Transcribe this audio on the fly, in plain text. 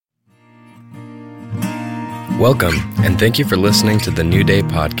Welcome, and thank you for listening to the New Day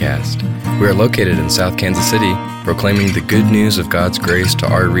podcast. We are located in South Kansas City, proclaiming the good news of God's grace to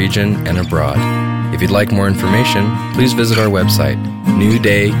our region and abroad. If you'd like more information, please visit our website,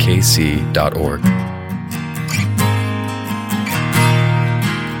 newdaykc.org.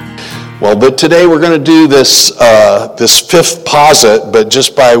 Well, but today we're going to do this fifth posit, but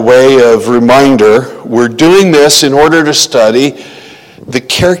just by way of reminder, we're doing this in order to study the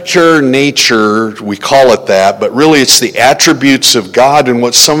character, nature, we call it that, but really it's the attributes of God and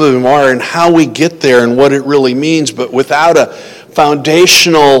what some of them are and how we get there and what it really means. But without a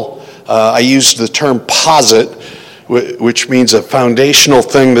foundational, I use the term posit, which means a foundational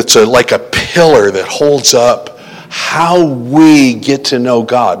thing that's like a pillar that holds up how we get to know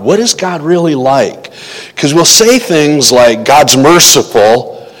God. What is God really like? Because we'll say things like God's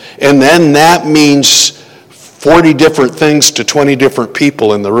merciful, and then that means 40 different things to 20 different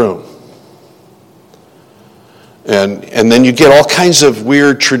people in the room. And then you get all kinds of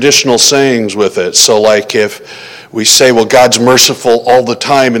weird traditional sayings with it. So like if we say, well, God's merciful all the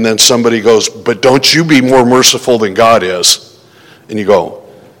time, and then somebody goes, but don't you be more merciful than God is? And you go,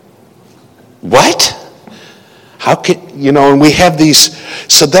 what? How can, and we have these,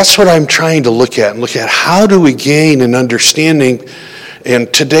 so that's what I'm trying to look at how do we gain an understanding.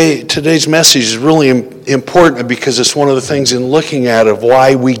 And today's message is really important because it's one of the things in looking at of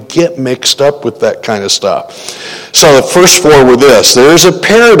why we get mixed up with that kind of stuff. So the first four were this. There is a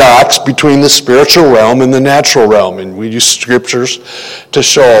paradox between the spiritual realm and the natural realm. And we use scriptures to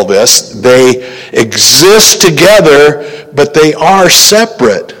show all this. They exist together, but they are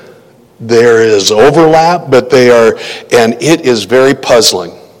separate. There is overlap, but they are, and it is very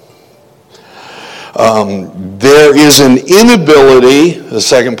puzzling. There is an inability, the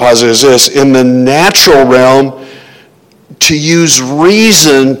second posit is this, in the natural realm to use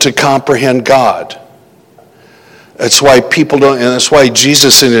reason to comprehend God. That's why people don't, and that's why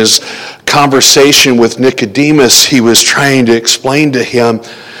Jesus in his conversation with Nicodemus, he was trying to explain to him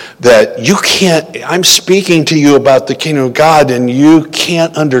that you can't, I'm speaking to you about the kingdom of God and you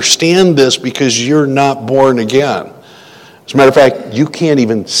can't understand this because you're not born again. As a matter of fact, you can't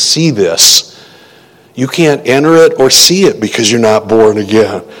even see this. You can't enter it or see it because you're not born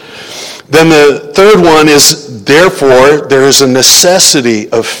again. Then the third one is, therefore, there is a necessity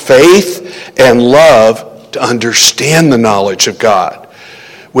of faith and love to understand the knowledge of God.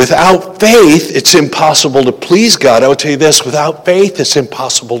 Without faith, it's impossible to please God. I will tell you this, without faith, it's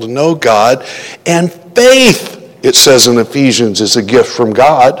impossible to know God. And faith, it says in Ephesians, is a gift from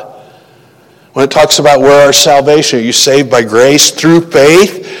God. When it talks about where our salvation, are you saved by grace through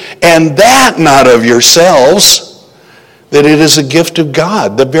faith? And that not of yourselves, that it is a gift of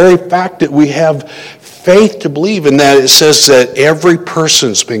God. The very fact that we have faith to believe in that, it says that every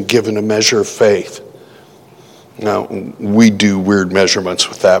person's been given a measure of faith. Now, we do weird measurements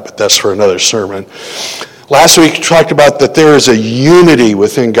with that, but that's for another sermon. Last week, we talked about that there is a unity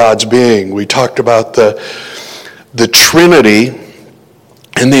within God's being. We talked about the Trinity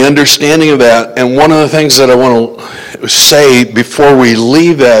and the understanding of that. And one of the things that I want to say before we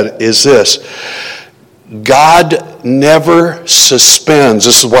leave that is this. God never suspends.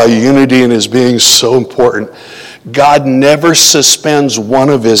 This is why unity in his being is so important. God never suspends one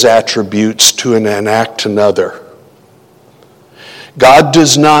of his attributes to enact another. God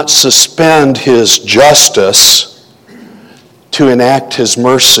does not suspend his justice to enact his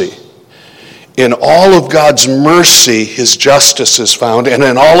mercy. In all of God's mercy, his justice is found. And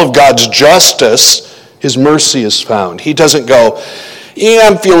in all of God's justice, his mercy is found. He doesn't go, yeah,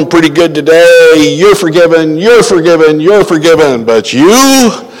 I'm feeling pretty good today. You're forgiven, you're forgiven, you're forgiven. But you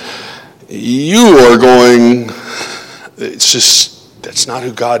are going, it's just, that's not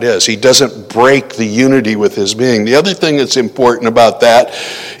who God is. He doesn't break the unity with his being. The other thing that's important about that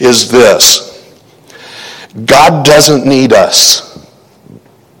is this. God doesn't need us.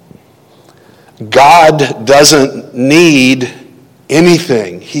 God doesn't need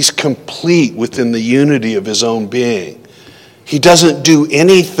anything. He's complete within the unity of his own being. He doesn't do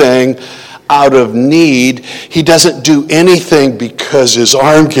anything out of need. He doesn't do anything because his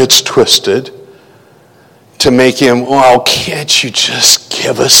arm gets twisted to make him, well, can't you just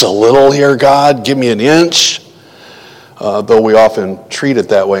give us a little here, God? Give me an inch. Though we often treat it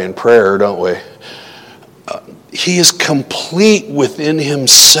that way in prayer, don't we? He is complete within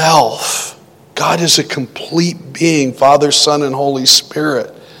himself. God is a complete being, Father, Son, and Holy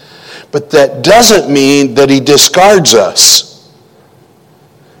Spirit. But that doesn't mean that he discards us.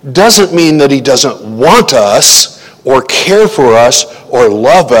 Doesn't mean that he doesn't want us or care for us or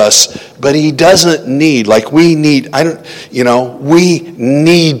love us, but he doesn't need, like we need, we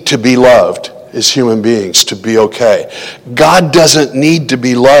need to be loved. as human beings to be okay. God doesn't need to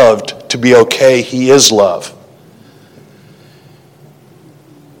be loved to be okay. He is love.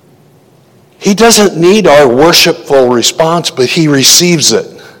 He doesn't need our worshipful response, but he receives it.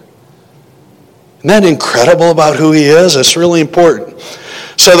 Isn't that incredible about who he is? It's really important.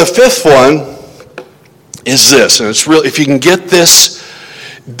 So the fifth one is this, and it's really, if you can get this,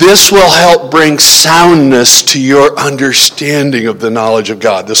 this will help bring soundness to your understanding of the knowledge of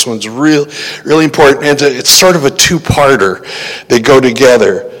God. This one's really important, and it's sort of a two-parter. They go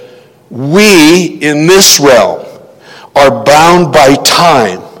together. We, in this realm, are bound by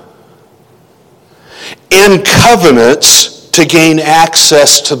time and covenants to gain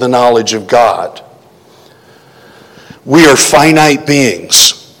access to the knowledge of God. We are finite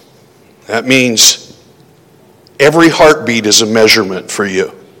beings. That means every heartbeat is a measurement for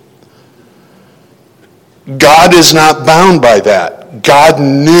you. God is not bound by that. God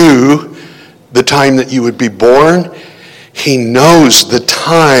knew the time that you would be born. He knows the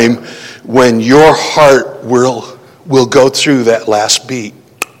time when your heart will go through that last beat.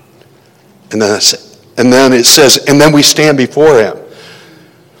 And then it says, and then we stand before him.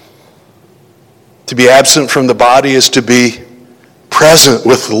 To be absent from the body is to be present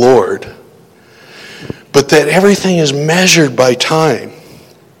with the Lord. But that everything is measured by time.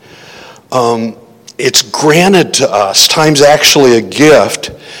 It's granted to us. Time's actually a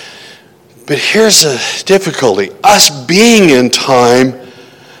gift. But here's the difficulty. Us being in time,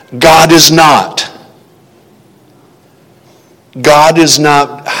 God is not. God is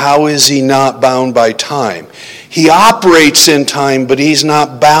not. How is he not bound by time? He operates in time, but he's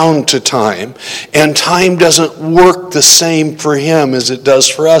not bound to time. And time doesn't work the same for him as it does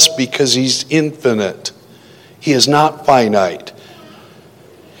for us because he's infinite. He is not finite.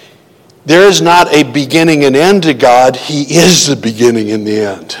 There is not a beginning and end to God. He is the beginning and the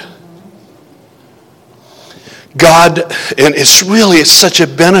end. God, and it's such a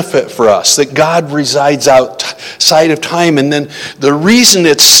benefit for us that God resides outside of time. And then the reason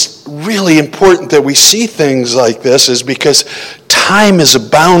it's really important that we see things like this is because time is a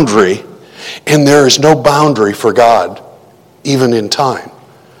boundary, and there is no boundary for God, even in time.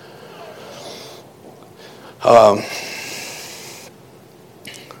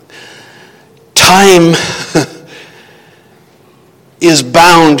 Time is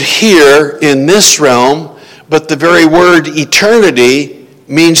bound here in this realm, but the very word eternity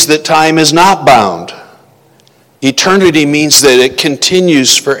means that time is not bound. Eternity means that it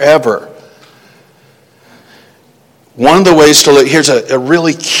continues forever. One of the ways to look, here's a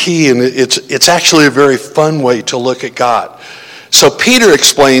really key, and it's actually a very fun way to look at God. So Peter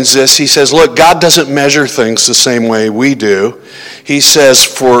explains this. He says, look, God doesn't measure things the same way we do. He says,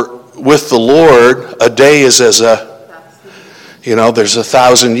 with the Lord, a day is as there's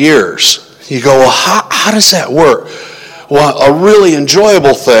 1,000 years. You go, well, how does that work? Well, a really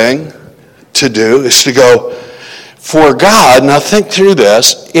enjoyable thing to do is to go, for God, now think through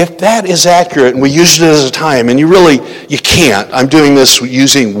this, if that is accurate, and we use it as a time, and you can't. I'm doing this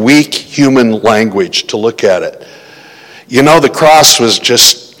using weak human language to look at it. You know, the cross was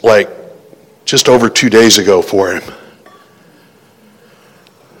just over 2 days ago for him.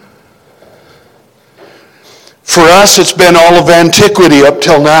 For us, it's been all of antiquity up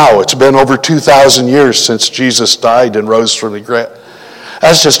till now. It's been over 2,000 years since Jesus died and rose from the grave.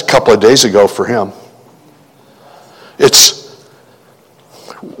 That's just a couple of days ago for him. It's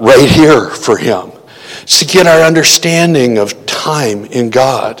right here for him. To get our understanding of time in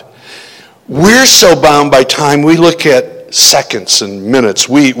God. We're so bound by time, we look at seconds and minutes.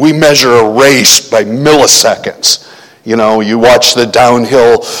 We measure a race by milliseconds. You know, you watch the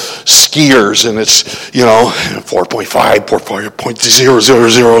downhill skiers and it's, 4.5,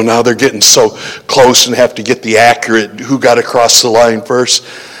 4.000. Now they're getting so close and have to get the accurate who got across the line first.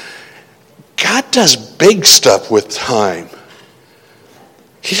 God does big stuff with time.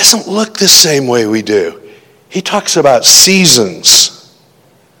 He doesn't look the same way we do. He talks about seasons.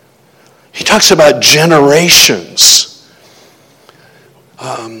 He talks about generations.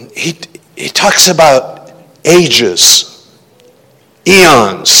 He talks about ages,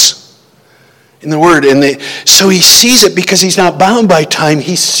 eons in the Word. So he sees it because he's not bound by time.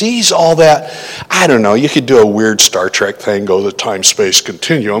 He sees all that. I don't know, you could do a weird Star Trek thing, go the time-space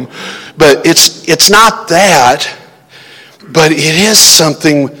continuum. But it's not that, but it is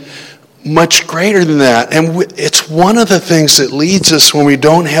something much greater than that. And it's one of the things that leads us, when we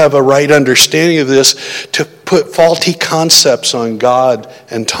don't have a right understanding of this, to put faulty concepts on God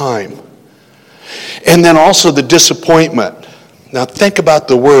and time. And then also the disappointment. Now think about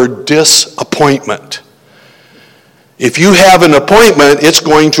the word disappointment. If you have an appointment, it's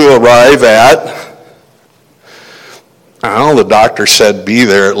going to arrive at, I don't know, the doctor said be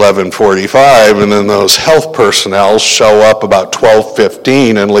there at 11:45, and then those health personnel show up about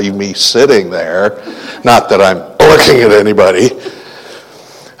 12:15 and leave me sitting there. Not that I'm looking at anybody.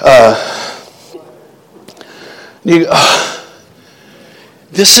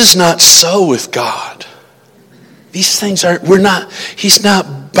 This is not so with God. These things he's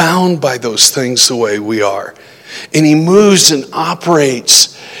not bound by those things the way we are. And he moves and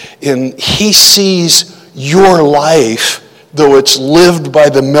operates, and he sees your life, though it's lived by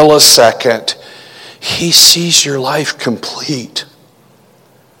the millisecond, he sees your life complete.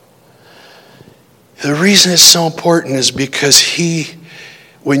 The reason it's so important is because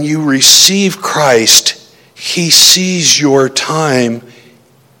when you receive Christ, he sees your time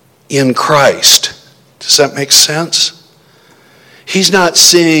in Christ. Does that make sense? He's not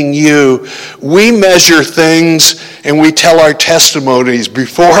seeing you. We measure things and we tell our testimonies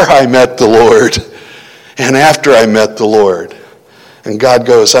before I met the Lord and after I met the Lord. And God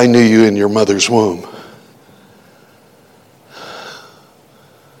goes, I knew you in your mother's womb.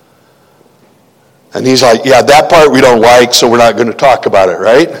 And he's like, yeah, that part we don't like, so we're not going to talk about it,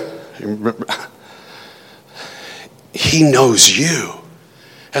 right? He knows you.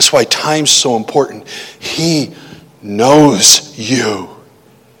 That's why time's so important. He knows you.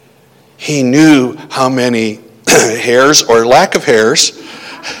 He knew how many hairs or lack of hairs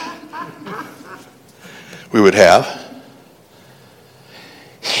we would have.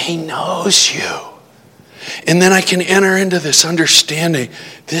 He knows you. And then I can enter into this understanding.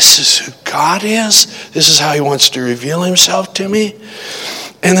 This is who God is. This is how he wants to reveal himself to me.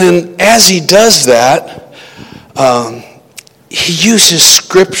 And then as he does that, he uses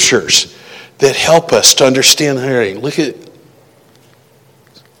scriptures that help us to understand the hearing. Look at,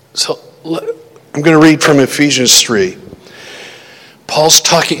 I'm going to read from Ephesians 3. Paul's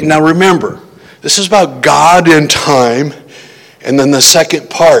talking, now remember, this is about God and time, and then the second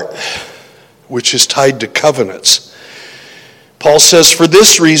part, which is tied to covenants. Paul says, for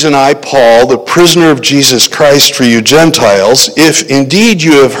this reason I, Paul, the prisoner of Jesus Christ for you Gentiles, if indeed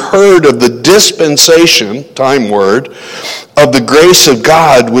you have heard of the dispensation, time word, of the grace of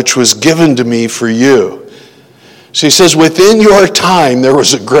God which was given to me for you. So he says, within your time there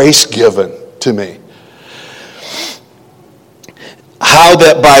was a grace given to me. How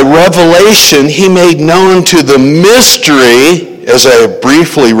that by revelation he made known to the mystery, as I have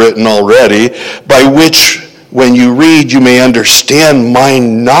briefly written already, by which when you read you may understand my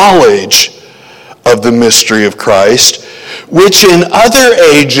knowledge of the mystery of Christ, which in other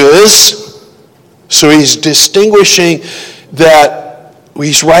ages, so he's distinguishing that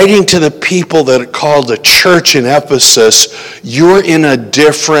he's writing to the people that are called the church in Ephesus, you're in a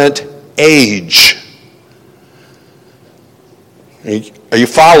different age. Are you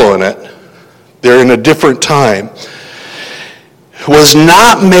following it? They're in a different time. Was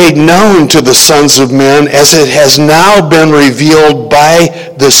not made known to the sons of men as it has now been revealed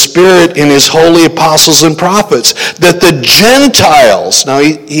by the Spirit in his holy apostles and prophets, that the Gentiles, now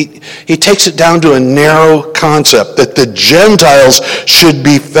he takes it down to a narrow concept, that the Gentiles should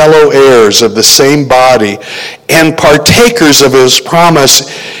be fellow heirs of the same body and partakers of his promise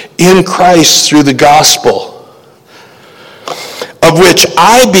in Christ through the gospel, of which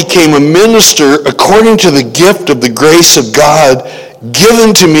I became a minister according to the gift of the grace of God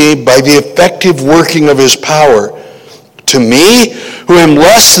given to me by the effective working of his power. To me, who am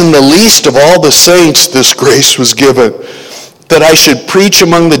less than the least of all the saints, this grace was given, that I should preach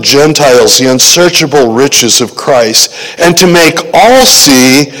among the Gentiles the unsearchable riches of Christ, and to make all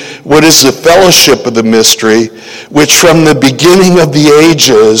see what is the fellowship of the mystery, which from the beginning of the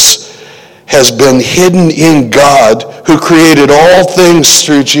ages has been hidden in God, who created all things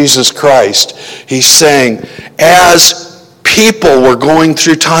through Jesus Christ. He's saying, as people were going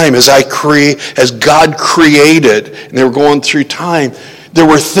through time, as God created, and they were going through time, there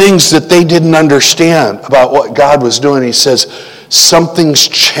were things that they didn't understand about what God was doing. He says, something's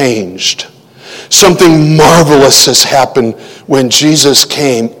changed. Something marvelous has happened when Jesus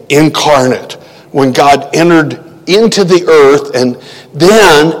came incarnate, when God entered into the earth, and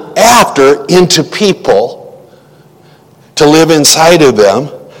then after into people to live inside of them,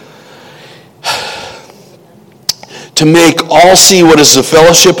 to make all see what is the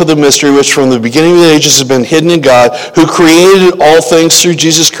fellowship of the mystery, which from the beginning of the ages has been hidden in God, who created all things through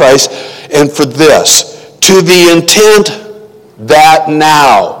Jesus Christ, and for this, to the intent that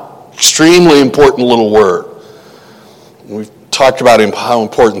now, extremely important little word. We've talked about how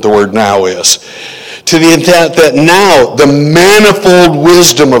important the word now is. To the intent that now the manifold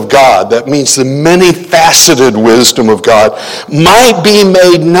wisdom of God, that means the many-faceted wisdom of God, might be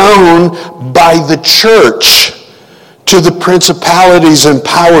made known by the church to the principalities and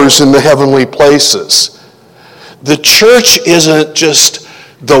powers in the heavenly places. The church isn't just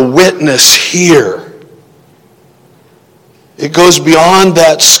the witness here. It goes beyond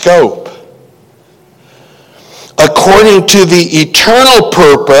that scope. According to the eternal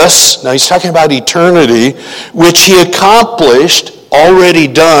purpose, now he's talking about eternity, which he accomplished, already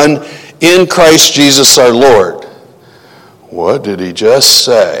done, in Christ Jesus our Lord. What did he just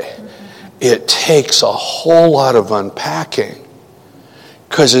say? It takes a whole lot of unpacking,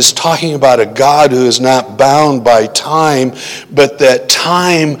 because it's talking about a God who is not bound by time, but that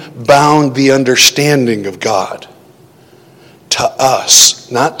time bound the understanding of God to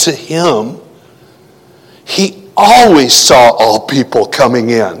us, not to him. He always saw all people coming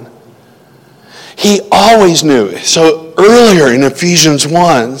in. He always knew. So earlier in Ephesians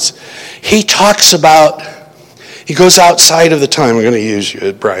 1, he talks about, he goes outside of the time. I'm going to use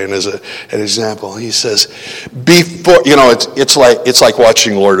you, Brian, as an example. He says, before, it's like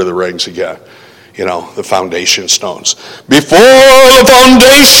watching Lord of the Rings again. The foundation stones. Before the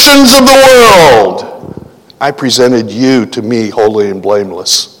foundations of the world, I presented you to me holy and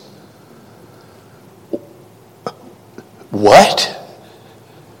blameless. What?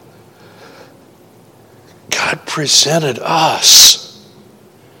 God presented us.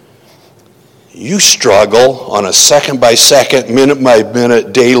 You struggle on a second-by-second,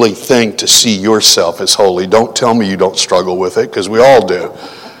 minute-by-minute, daily thing to see yourself as holy. Don't tell me you don't struggle with it, because we all do.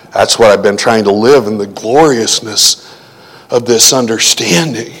 That's what I've been trying to live in the gloriousness of this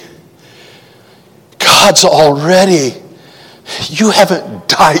understanding. God's already, you haven't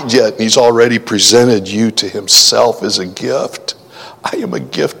died yet, and he's already presented you to himself as a gift. I am a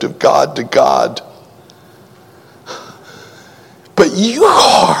gift of God to God. But you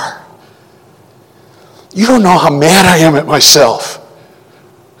are. You don't know how mad I am at myself.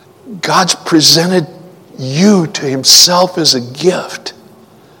 God's presented you to himself as a gift.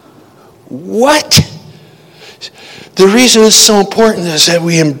 What? The reason it's so important is that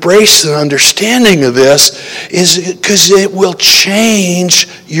we embrace the understanding of this is because it will change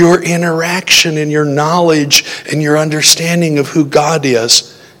your interaction and your knowledge and your understanding of who God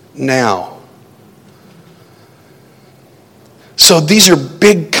is now. So these are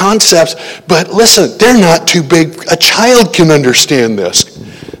big concepts, but listen, they're not too big. A child can understand this.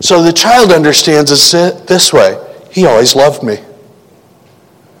 So the child understands it this way. He always loved me.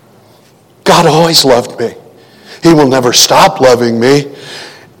 God always loved me. He will never stop loving me.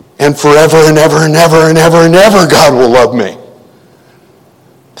 And forever and ever and ever and ever and ever God will love me.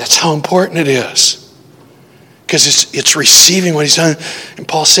 That's how important it is. Because it's receiving what he's done. And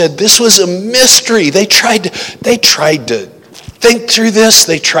Paul said this was a mystery. They tried to think through this.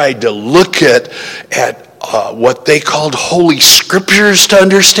 They tried to look at what they called holy scriptures to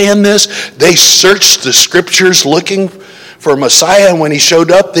understand this. They searched the scriptures looking for Messiah, and when he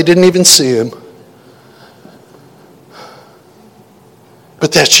showed up, they didn't even see him.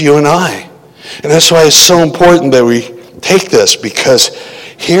 But that's you and I. And that's why it's so important that we take this, because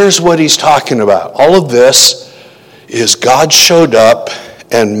here's what he's talking about. All of this is God showed up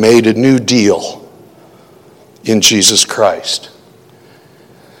and made a new deal in Jesus Christ.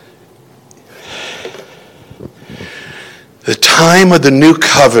 The time of the new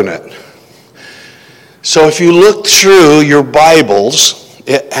covenant. So if you look through your Bibles,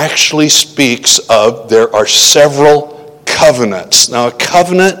 it actually speaks of there are several covenants. Now, a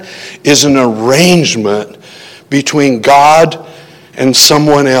covenant is an arrangement between God and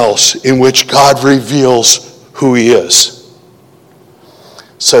someone else in which God reveals who he is.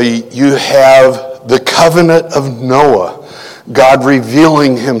 So you have the covenant of Noah, God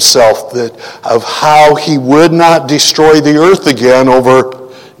revealing himself of how he would not destroy the earth again over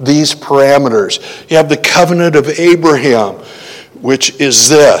these parameters. You have the covenant of Abraham, which is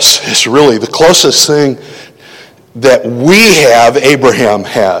this. It's really the closest thing that we have, Abraham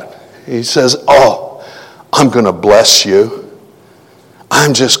had. He says, I'm going to bless you.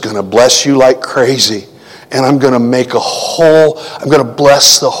 I'm just going to bless you like crazy. And I'm going to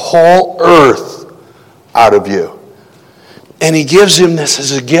bless the whole earth out of you. And he gives him this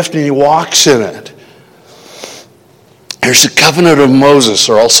as a gift, and he walks in it. There's the covenant of Moses,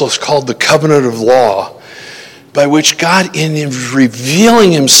 or also called the covenant of law, by which God, in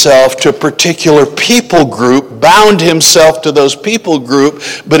revealing himself to a particular people group, bound himself to those people group,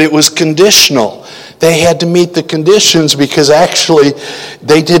 but it was conditional. They had to meet the conditions because actually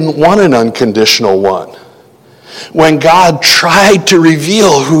they didn't want an unconditional one. when God tried to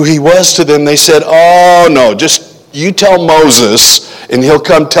reveal who he was to them, they said, oh no, just you tell Moses and he'll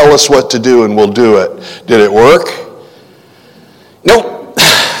come tell us what to do and we'll do it. Did it work? Nope.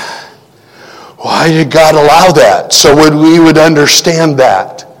 Why did God allow that? So we would understand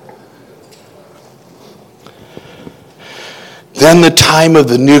that. Then the time of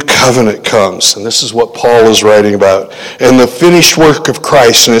the new covenant comes, and this is what Paul is writing about, and the finished work of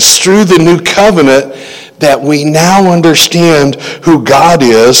Christ. And it's through the new covenant that we now understand who God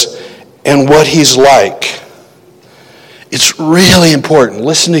is and what he's like. It's really important.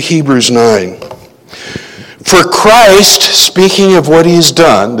 Listen to Hebrews 9. For Christ, speaking of what he has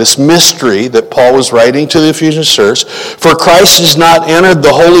done, this mystery that Paul was writing to the Ephesian church, for Christ has not entered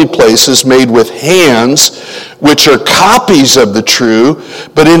the holy places made with hands, which are copies of the true,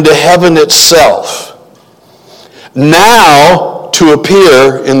 but into heaven itself, now to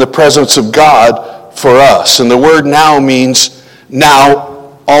appear in the presence of God for us. And the word now means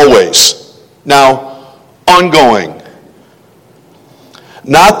now, always. Now, ongoing.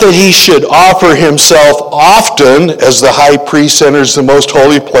 Not that he should offer himself often, as the high priest enters the most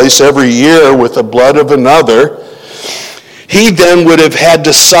holy place every year with the blood of another. He then would have had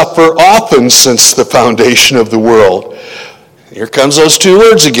to suffer often since the foundation of the world. Here comes those two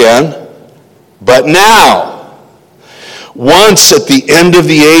words again. But now, once at the end of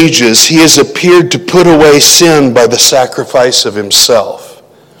the ages, he has appeared to put away sin by the sacrifice of himself.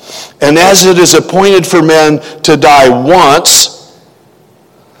 And as it is appointed for men to die once,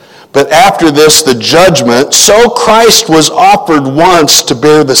 but after this, the judgment, so Christ was offered once to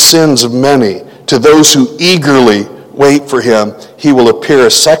bear the sins of many. To those who eagerly wait for him, he will appear a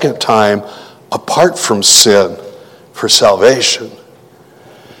second time apart from sin for salvation.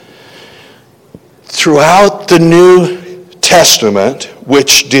 Throughout the New Testament,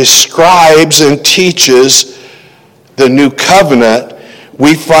 which describes and teaches the new covenant,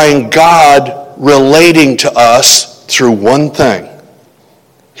 we find God relating to us through one thing.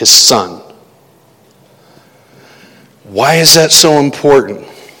 His Son. Why is that so important?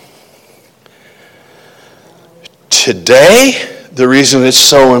 Today, the reason it's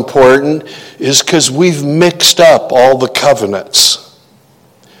so important is because we've mixed up all the covenants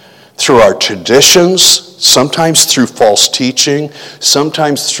through our traditions, sometimes through false teaching,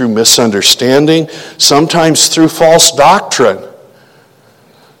 sometimes through misunderstanding, sometimes through false doctrine.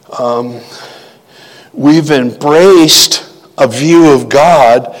 We've embraced a view of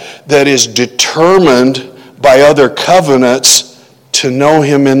God that is determined by other covenants to know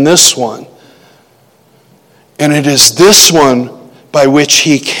him in this one. And it is this one by which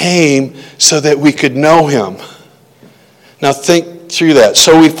he came so that we could know him. Now think through that.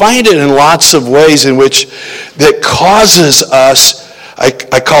 So we find it in lots of ways in which that causes us, I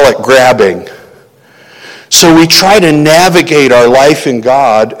call it grabbing. So we try to navigate our life in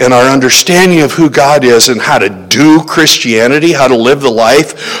God and our understanding of who God is and how to do Christianity, how to live the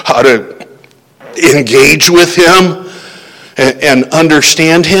life, how to engage with him and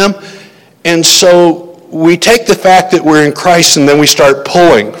understand him. And so we take the fact that we're in Christ and then we start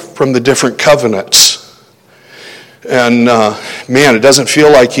pulling from the different covenants. And man, it doesn't feel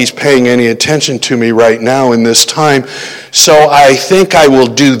like he's paying any attention to me right now in this time. So I think I will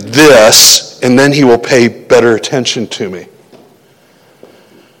do this, and then he will pay better attention to me.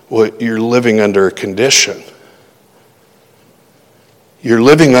 Well, you're living under a condition. You're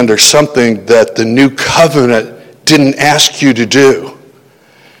living under something that the new covenant didn't ask you to do,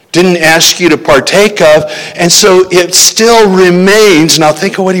 didn't ask you to partake of, and so it still remains. Now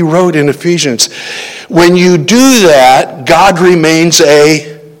think of what he wrote in Ephesians. When you do that, God remains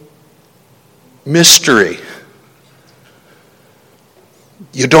a mystery.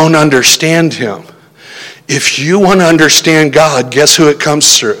 You don't understand him. If you want to understand God, guess who it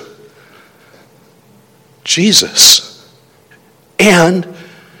comes through? Jesus. And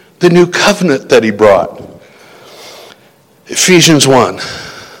the new covenant that he brought. Ephesians 1.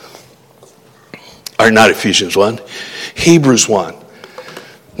 Or not Ephesians 1. Hebrews 1.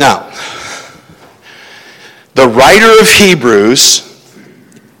 Now, the writer of Hebrews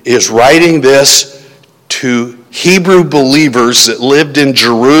is writing this to Hebrew believers that lived in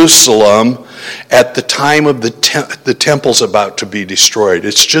Jerusalem at the time of the temple's about to be destroyed.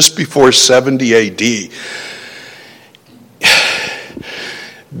 It's just before 70 AD.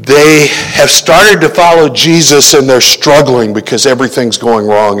 They have started to follow Jesus and they're struggling because everything's going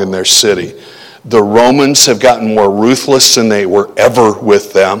wrong in their city. The Romans have gotten more ruthless than they were ever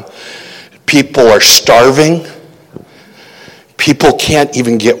with them. People are starving. People can't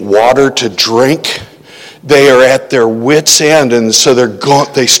even get water to drink. they are at their wits' end, and so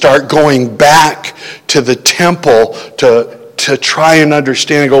they start going back to the temple to try and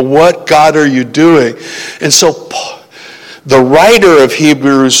understand and go, what, God, are you doing? And so the writer of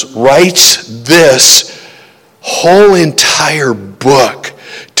Hebrews writes this whole entire book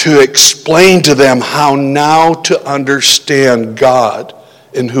to explain to them how now to understand God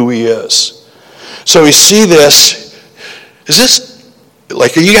and who he is. So we see this. Is this,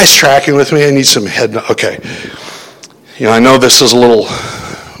 like, are you guys tracking with me? I need some head. Okay. I know this is a little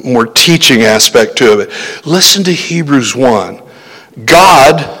more teaching aspect to it. Listen to Hebrews 1.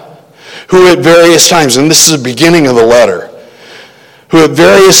 God, who at various times, and this is the beginning of the letter, who at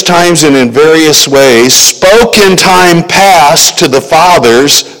various times and in various ways spoke in time past to the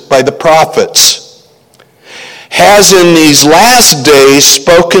fathers by the prophets, has in these last days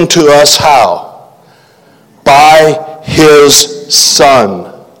spoken to us how? By his Son,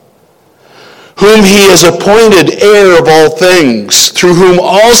 whom he has appointed heir of all things, through whom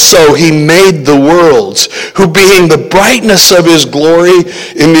also he made the worlds, who being the brightness of his glory,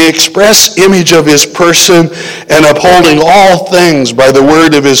 in the express image of his person, and upholding all things by the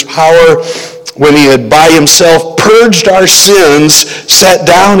word of his power, when he had by himself purged our sins, sat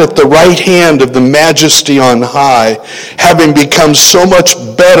down at the right hand of the majesty on high, having become so much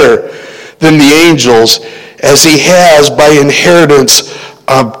better than the angels, as he has by inheritance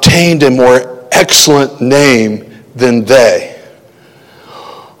obtained a more excellent name than they.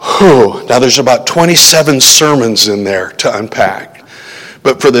 Now there's about 27 sermons in there to unpack.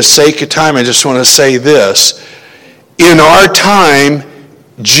 But for the sake of time, I just want to say this. In our time,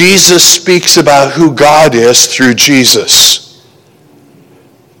 Jesus speaks about who God is through Jesus.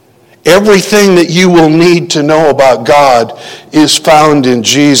 Everything that you will need to know about God is found in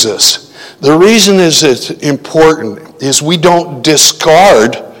Jesus. The reason is it's important is we don't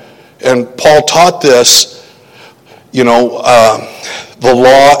discard, and Paul taught this, the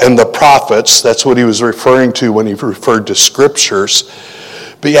law and the prophets. That's what he was referring to when he referred to scriptures.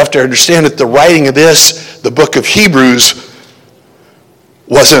 But you have to understand that the writing of this, the book of Hebrews,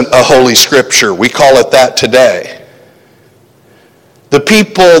 wasn't a holy scripture. We call it that today. The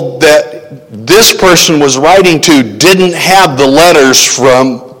people that this person was writing to didn't have the letters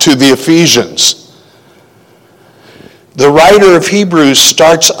to the Ephesians. The writer of Hebrews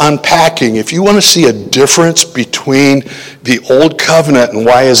starts unpacking. If you want to see a difference between the old covenant and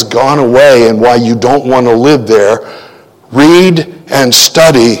why it's gone away and why you don't want to live there, read and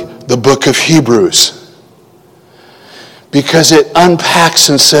study the book of Hebrews. Because it unpacks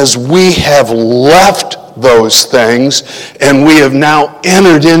and says we have left those things and we have now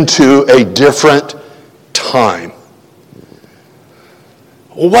entered into a different time.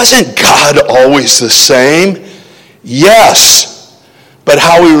 Wasn't God always the same? Yes, but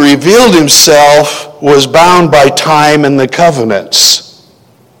how he revealed himself was bound by time and the covenants.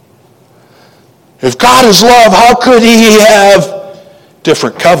 If God is love, how could he have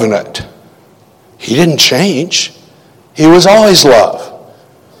different covenant? He didn't change. He was always love.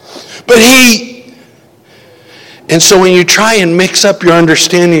 And so when you try and mix up your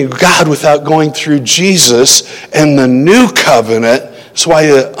understanding of God without going through Jesus and the new covenant, that's why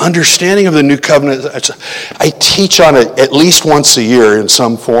the understanding of the new covenant, I teach on it at least once a year in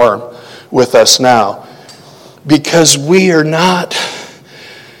some form with us now. Because we are not,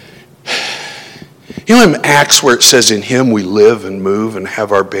 in Acts where it says in him we live and move and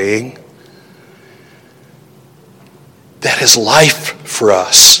have our being? That is life for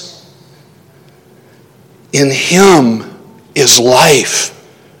us. In him is life.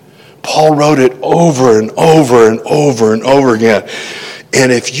 Paul wrote it over and over and over and over again.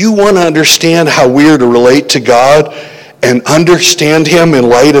 And if you want to understand how we are to relate to God and understand him in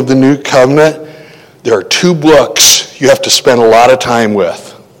light of the new covenant, there are two books you have to spend a lot of time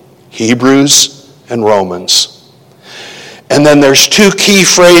with. Hebrews and Romans. And then there's two key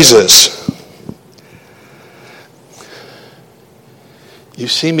phrases.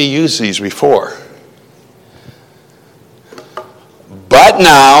 You've seen me use these before. But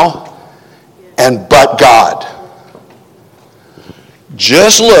now and but God.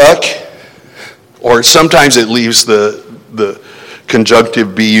 Just look, or sometimes it leaves the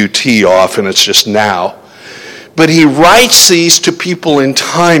conjunctive but off and it's just now. But he writes these to people in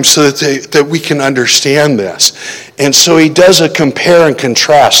time so that we can understand this. And so he does a compare and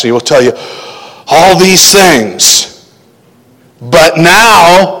contrast. He will tell you all these things. But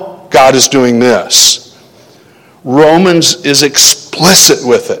now God is doing this. Romans is explicit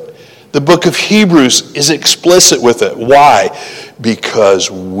with it. The book of Hebrews is explicit with it. Why? Because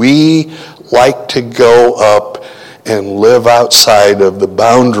we like to go up and live outside of the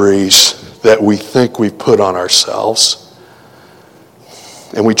boundaries that we think we've put on ourselves.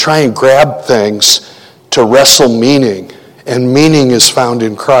 And we try and grab things to wrestle meaning, and meaning is found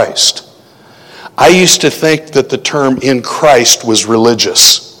in Christ. I used to think that the term "in Christ" was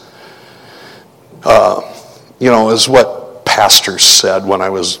religious. Is what pastors said when I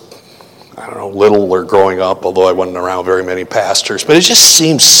was, little or growing up, although I wasn't around very many pastors. But it just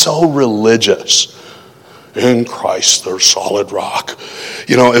seems so religious. In Christ, the solid rock.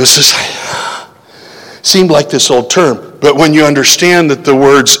 It was just, seemed like this old term. But when you understand that the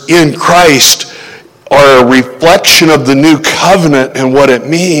words "in Christ" are a reflection of the new covenant and what it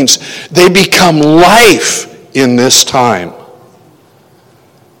means, they become life in this time.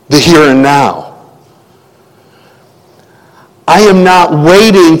 The here and now. I am not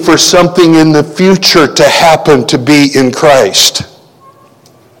waiting for something in the future to happen to be in Christ.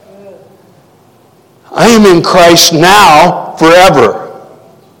 I am in Christ now, forever.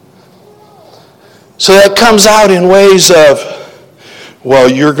 So that comes out in ways of,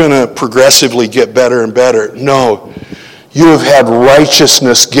 you're going to progressively get better and better. No, you have had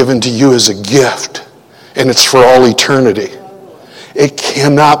righteousness given to you as a gift, and it's for all eternity. It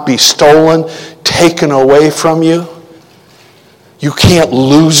cannot be stolen, taken away from you. You can't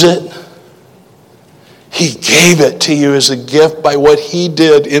lose it. He gave it to you as a gift by what he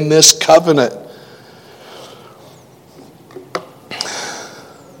did in this covenant.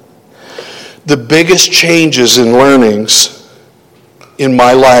 The biggest changes and learnings in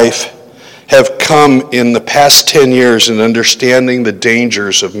my life have come in the past 10 years in understanding the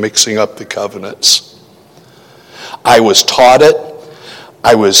dangers of mixing up the covenants. I was taught it.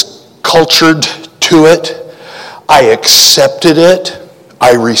 I was cultured to it. I accepted it.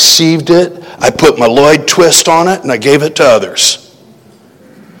 I received it. I put my Lloyd twist on it, and I gave it to others.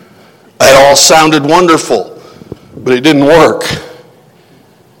 It all sounded wonderful, but it didn't work.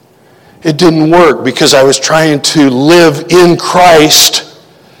 It didn't work because I was trying to live in Christ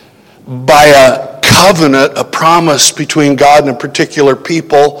by a covenant, a promise between God and a particular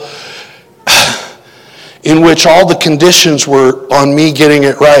people, in which all the conditions were on me getting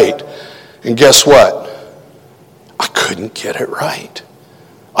it right. And guess what? I couldn't get it right.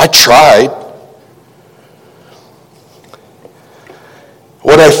 I tried.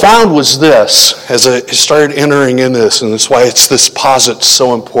 What I found was this, as I started entering in this, and that's why this posit's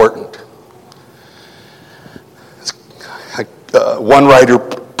so important. One writer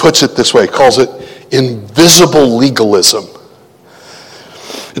puts it this way, calls it invisible legalism.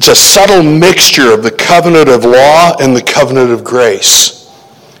 It's a subtle mixture of the covenant of law and the covenant of grace.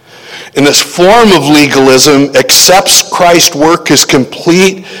 And this form of legalism accepts Christ's work as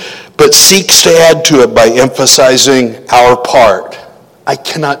complete, but seeks to add to it by emphasizing our part. I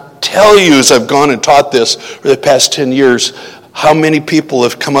cannot tell you, as I've gone and taught this for the past 10 years, how many people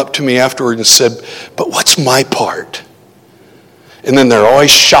have come up to me afterward and said, "But what's my part?" And then they're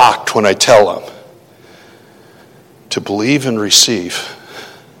always shocked when I tell them to believe and receive.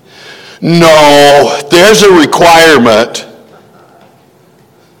 No, there's a requirement.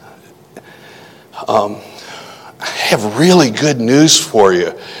 I have really good news for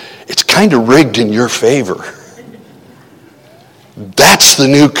you. It's kind of rigged in your favor. That's the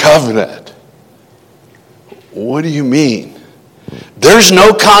new covenant. What do you mean? There's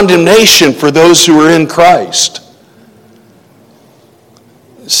no condemnation for those who are in Christ.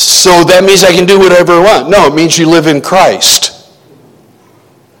 So that means I can do whatever I want. No, it means you live in Christ.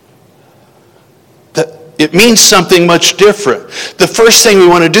 It means something much different. The first thing we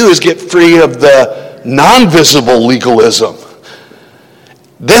want to do is get free of the non-visible legalism.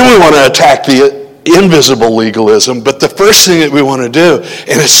 Then we want to attack the invisible legalism. But the first thing that we want to do,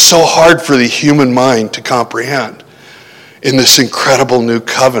 and it's so hard for the human mind to comprehend in this incredible new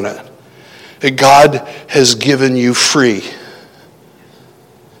covenant, that God has given you free.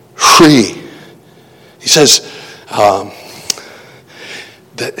 Free. He says,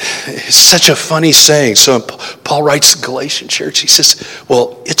 it's such a funny saying. So Paul writes to the Galatian church, he says,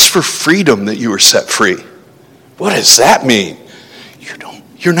 well, it's for freedom that you were set free. What does that mean?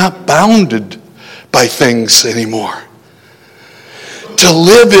 You're not bounded by things anymore. To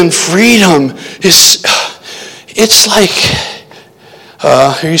live in freedom it's like,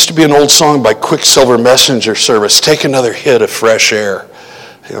 there used to be an old song by Quicksilver Messenger Service, "Take Another Hit of Fresh Air."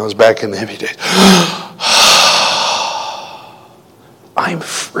 It was back in the hippie days. I'm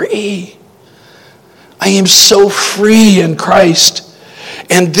free. I am so free in Christ.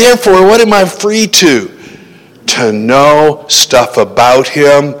 And therefore, what am I free to? To know stuff about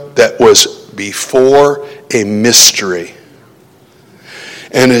him that was before a mystery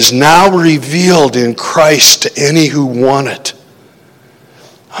and is now revealed in Christ to any who want it.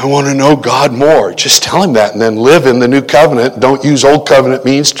 I want to know God more. Just tell him that and then live in the new covenant. Don't use old covenant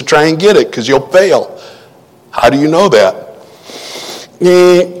means to try and get it because you'll fail. How do you know that?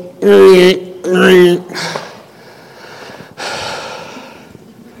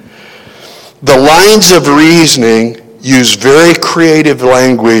 The lines of reasoning use very creative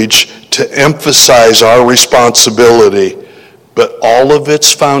language to emphasize our responsibility, but all of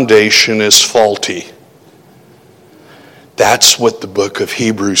its foundation is faulty. That's what the book of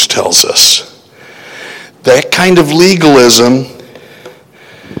Hebrews tells us. That kind of legalism,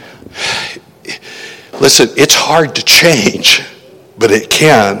 listen, it's hard to change, but it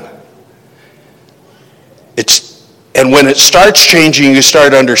can. And when it starts changing, you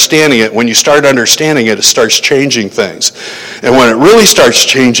start understanding it. When you start understanding it, it starts changing things. And when it really starts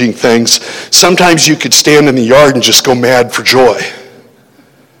changing things, sometimes you could stand in the yard and just go mad for joy.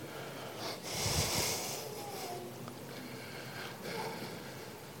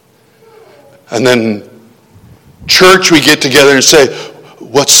 And then church, we get together and say,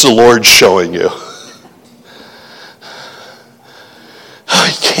 what's the Lord showing you?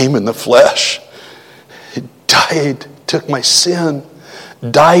 He came in the flesh. He died, took my sin,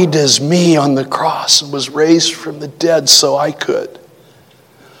 died as me on the cross, and was raised from the dead so I could.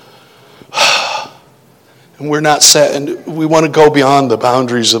 And we're not set, and we want to go beyond the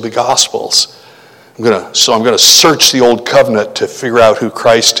boundaries of the Gospels. I'm going to search the old covenant to figure out who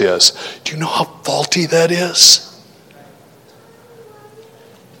Christ is. Do you know how faulty that is?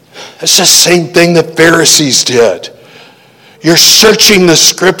 It's the same thing the Pharisees did. You're searching the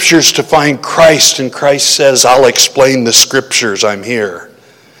scriptures to find Christ, and Christ says, I'll explain the scriptures, I'm here.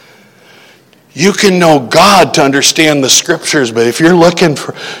 You can know God to understand the scriptures, but if you're looking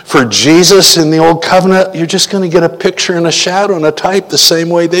for Jesus in the old covenant, you're just going to get a picture and a shadow and a type the same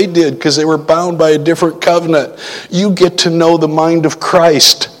way they did because they were bound by a different covenant. You get to know the mind of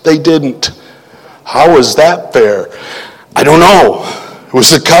Christ. They didn't. How is that fair? I don't know. It was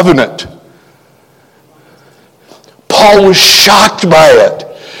the covenant. Paul was shocked by it.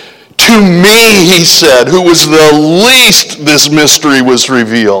 To me, he said, who was the least this mystery was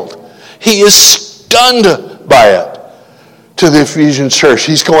revealed. He is stunned by it. To the Ephesian church,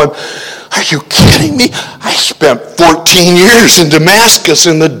 he's going, are you kidding me? I spent 14 years in Damascus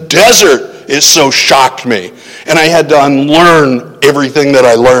in the desert. It so shocked me. And I had to unlearn everything that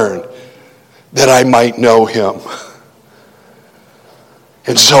I learned that I might know him.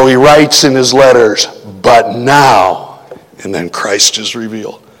 And so he writes in his letters, but now, and then Christ is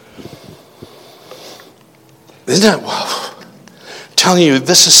revealed. Isn't that, I'm telling you,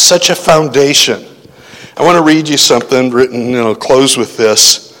 this is such a foundation. I want to read you something written, close with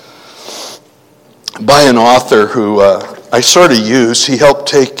this, by an author who I sort of use.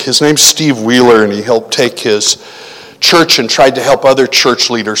 His name's Steve Wheeler, and he helped take his church and tried to help other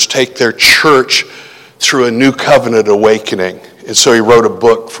church leaders take their church through a new covenant awakening. And so he wrote a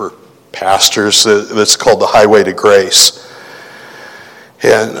book for pastors that's called The Highway to Grace.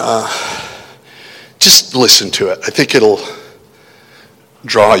 And just listen to it. I think it'll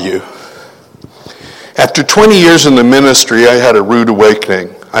draw you. After 20 years in the ministry, I had a rude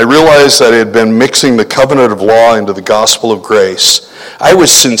awakening. I realized that I had been mixing the covenant of law into the gospel of grace. I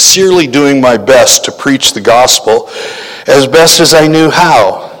was sincerely doing my best to preach the gospel as best as I knew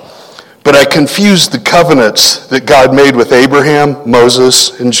how. But I confused the covenants that God made with Abraham,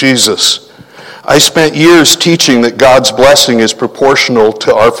 Moses, and Jesus. I spent years teaching that God's blessing is proportional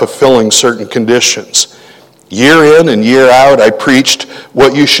to our fulfilling certain conditions. Year in and year out, I preached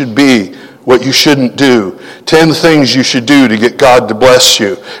what you should be, what you shouldn't do, 10 things you should do to get God to bless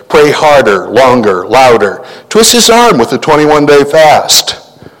you. Pray harder, longer, louder. Twist his arm with a 21-day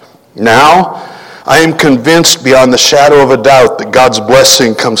fast. Now, I am convinced beyond the shadow of a doubt that God's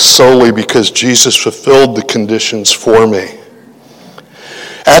blessing comes solely because Jesus fulfilled the conditions for me.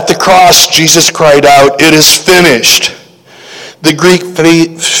 At the cross, Jesus cried out, "It is finished." The Greek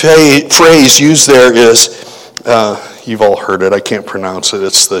phrase used there is, you've all heard it, I can't pronounce it,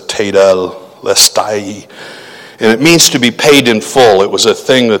 it's the tetelestai, and it means to be paid in full. It was a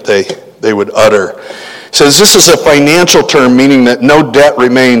thing that they would utter. It says this is a financial term meaning that no debt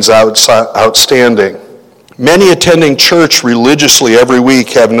remains outstanding. Many attending church religiously every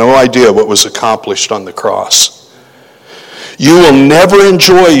week have no idea what was accomplished on the cross. You will never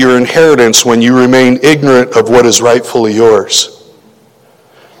enjoy your inheritance when you remain ignorant of what is rightfully yours.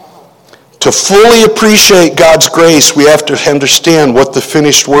 To fully appreciate God's grace, we have to understand what the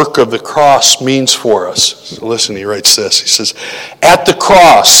finished work of the cross means for us. So listen, he writes this. He says, at the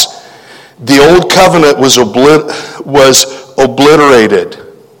cross, the old covenant was obliterated.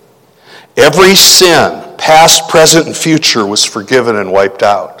 Every sin, past, present, and future, was forgiven and wiped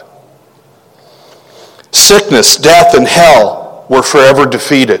out. Sickness, death, and hell were forever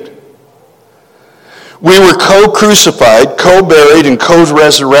defeated. We were co-crucified, co-buried, and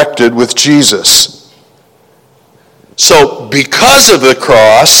co-resurrected with Jesus. So because of the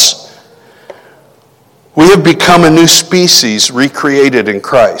cross, we have become a new species recreated in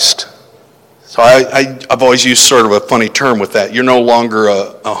Christ. So I've always used sort of a funny term with that. You're no longer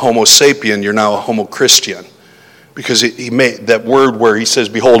a Homo sapien, you're now a Homo Christian. Because he made that word where he says,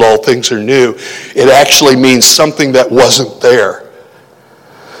 behold, all things are new, it actually means something that wasn't there.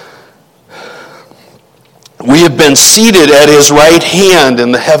 We have been seated at his right hand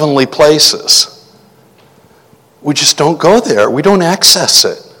in the heavenly places. We just don't go there. We don't access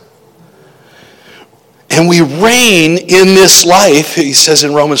it. And we reign in this life, he says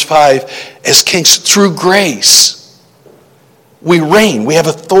in Romans 5, as kings through grace. We reign. We have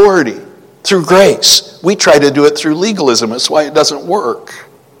authority through grace. We try to do it through legalism. That's why it doesn't work.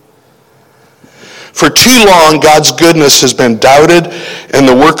 For too long, God's goodness has been doubted and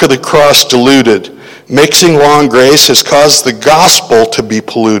the work of the cross diluted. Mixing law and grace has caused the gospel to be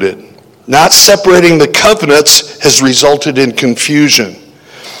polluted. Not separating the covenants has resulted in confusion.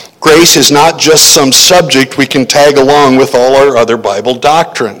 Grace is not just some subject we can tag along with all our other Bible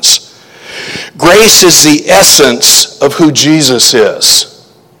doctrines. Grace is the essence of who Jesus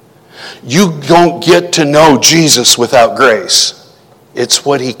is. You don't get to know Jesus without grace. It's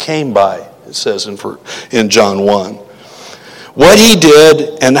what he came by, it says in John 1. What he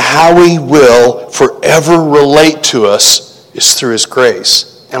did and how he will forever relate to us is through his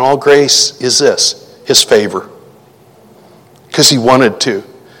grace. And all grace is this, his favor. Because he wanted to.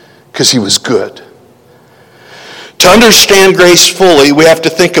 Because he was good. To understand grace fully, we have to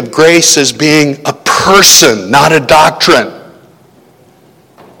think of grace as being a person, not a doctrine.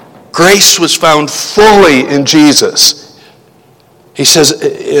 Grace was found fully in Jesus. He says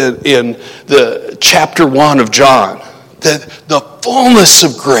in the chapter 1 of John that the fullness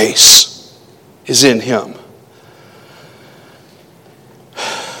of grace is in him.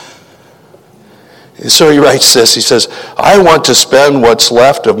 And so he writes this, he says, I want to spend what's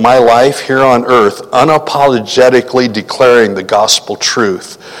left of my life here on earth unapologetically declaring the gospel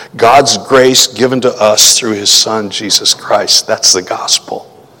truth. God's grace given to us through his Son, Jesus Christ. That's the gospel.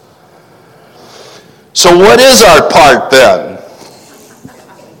 So what is our part then?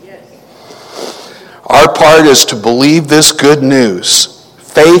 Our part is to believe this good news.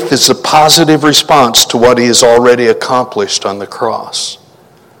 Faith is a positive response to what he has already accomplished on the cross.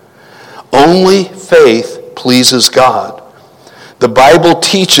 Only faith pleases God. The Bible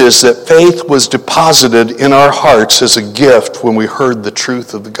teaches that faith was deposited in our hearts as a gift when we heard the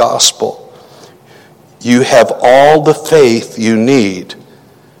truth of the gospel. You have all the faith you need.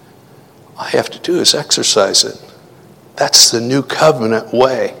 All I have to do is exercise it. That's the new covenant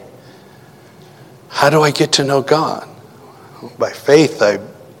way. How do I get to know God? By faith,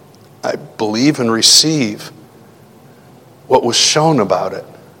 I believe and receive what was shown about it,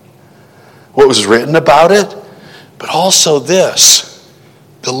 what was written about it, but also this,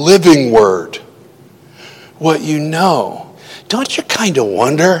 the living word, what you know. Don't you kind of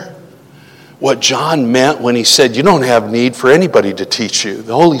wonder what John meant when he said, you don't have need for anybody to teach you.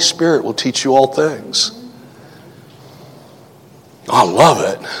 The Holy Spirit will teach you all things. I love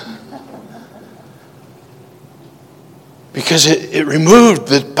it. Because it removed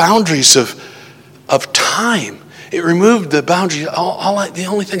the boundaries of time. It removed the boundaries. The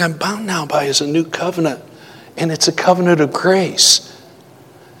only thing I'm bound now by is a new covenant. And it's a covenant of grace.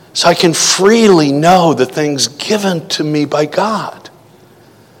 So I can freely know the things given to me by God.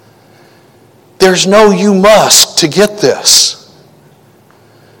 There's no you must to get this.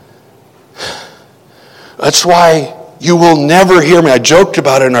 That's why you will never hear me. I joked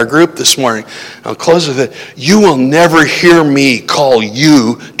about it in our group this morning. I'll close with it. You will never hear me call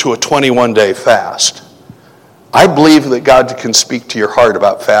you to a 21-day fast. I believe that God can speak to your heart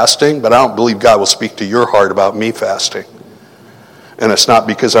about fasting, but I don't believe God will speak to your heart about me fasting. And it's not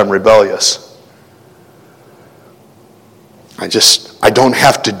because I'm rebellious. I don't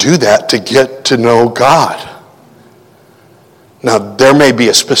have to do that to get to know God. Now, there may be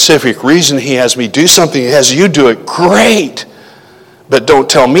a specific reason he has me do something. He has you do it. Great. But don't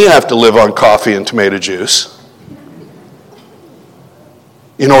tell me I have to live on coffee and tomato juice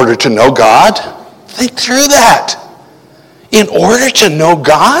in order to know God. Think through that. In order to know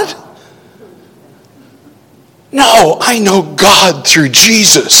God? No, I know God through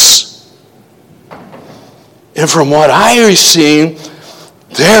Jesus. And from what I receive,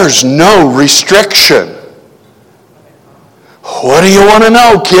 there's no restriction. What do you want to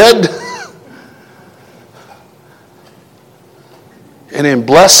know, kid? And in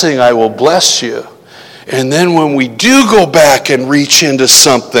blessing, I will bless you. And then when we do go back and reach into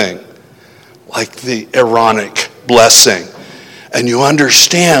something like the Aaronic blessing, and you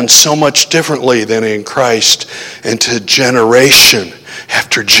understand so much differently than in Christ, into generation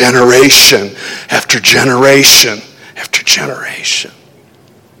after generation after generation after generation.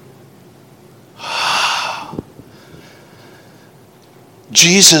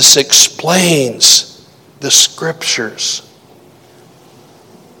 Jesus explains the Scriptures.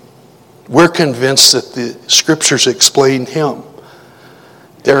 We're convinced that the Scriptures explain him.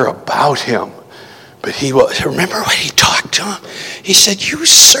 They're about him. But remember when he talked to him? He said, you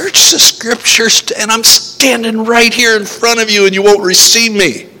search the Scriptures and I'm standing right here in front of you and you won't receive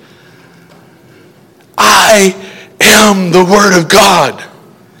me. I am the Word of God.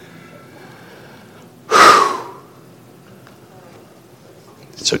 Whew.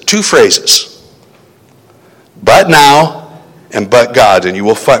 So 2 phrases. But now and but God. And you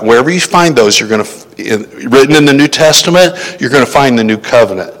will find, wherever you find those, you're going to, written in the New Testament, you're going to find the New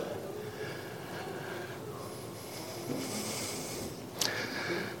Covenant.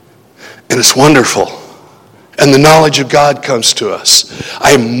 And it's wonderful. And the knowledge of God comes to us. I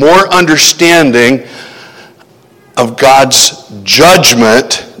have more understanding of God's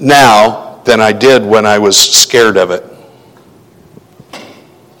judgment now than I did when I was scared of it.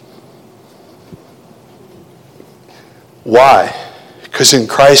 Why? Because in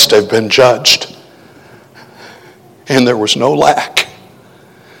Christ I've been judged. And there was no lack.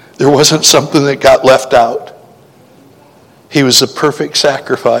 There wasn't something that got left out. He was the perfect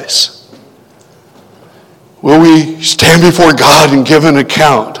sacrifice. Will we stand before God and give an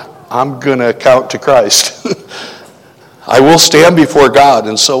account? I'm going to account to Christ. I will stand before God,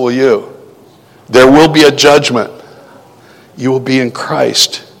 and so will you. There will be a judgment. You will be in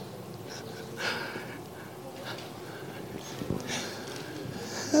Christ.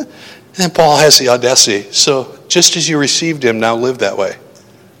 And Paul has the audacity. So just as you received him, now live that way.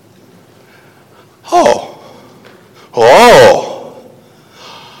 Oh.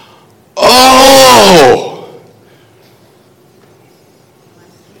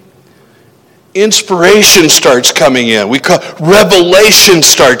 Inspiration starts coming in. Revelation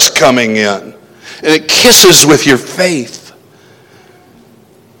starts coming in. And it kisses with your faith.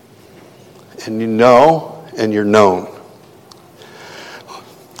 And you know, and you're known.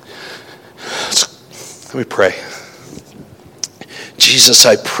 Let me pray. Jesus,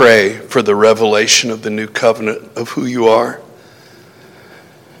 I pray for the revelation of the new covenant of who you are.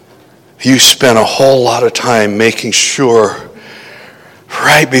 You spent a whole lot of time making sure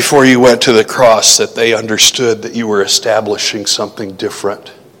right before you went to the cross that they understood that you were establishing something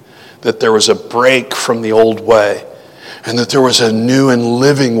different, that there was a break from the old way, and that there was a new and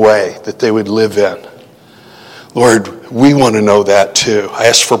living way that they would live in. Lord, we want to know that too. I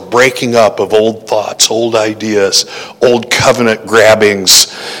ask for breaking up of old thoughts, old ideas, old covenant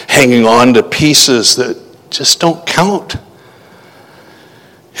grabbings, hanging on to pieces that just don't count.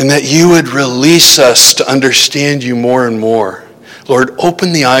 And that you would release us to understand you more and more. Lord,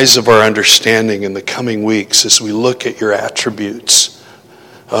 open the eyes of our understanding in the coming weeks as we look at your attributes.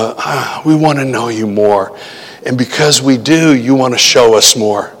 We want to know you more. And because we do, you want to show us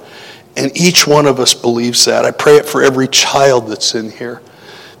more. And each one of us believes that. I pray it for every child that's in here,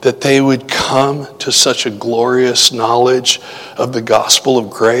 that they would come to such a glorious knowledge of the gospel of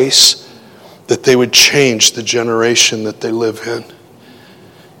grace, that they would change the generation that they live in.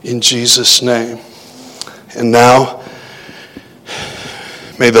 In Jesus' name. And now,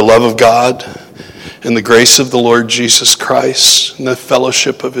 may the love of God and the grace of the Lord Jesus Christ and the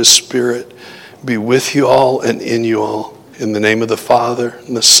fellowship of his Spirit be with you all and in you all. In the name of the Father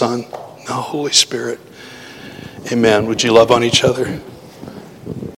and the Son and the Holy Spirit. Amen. Would you love on each other?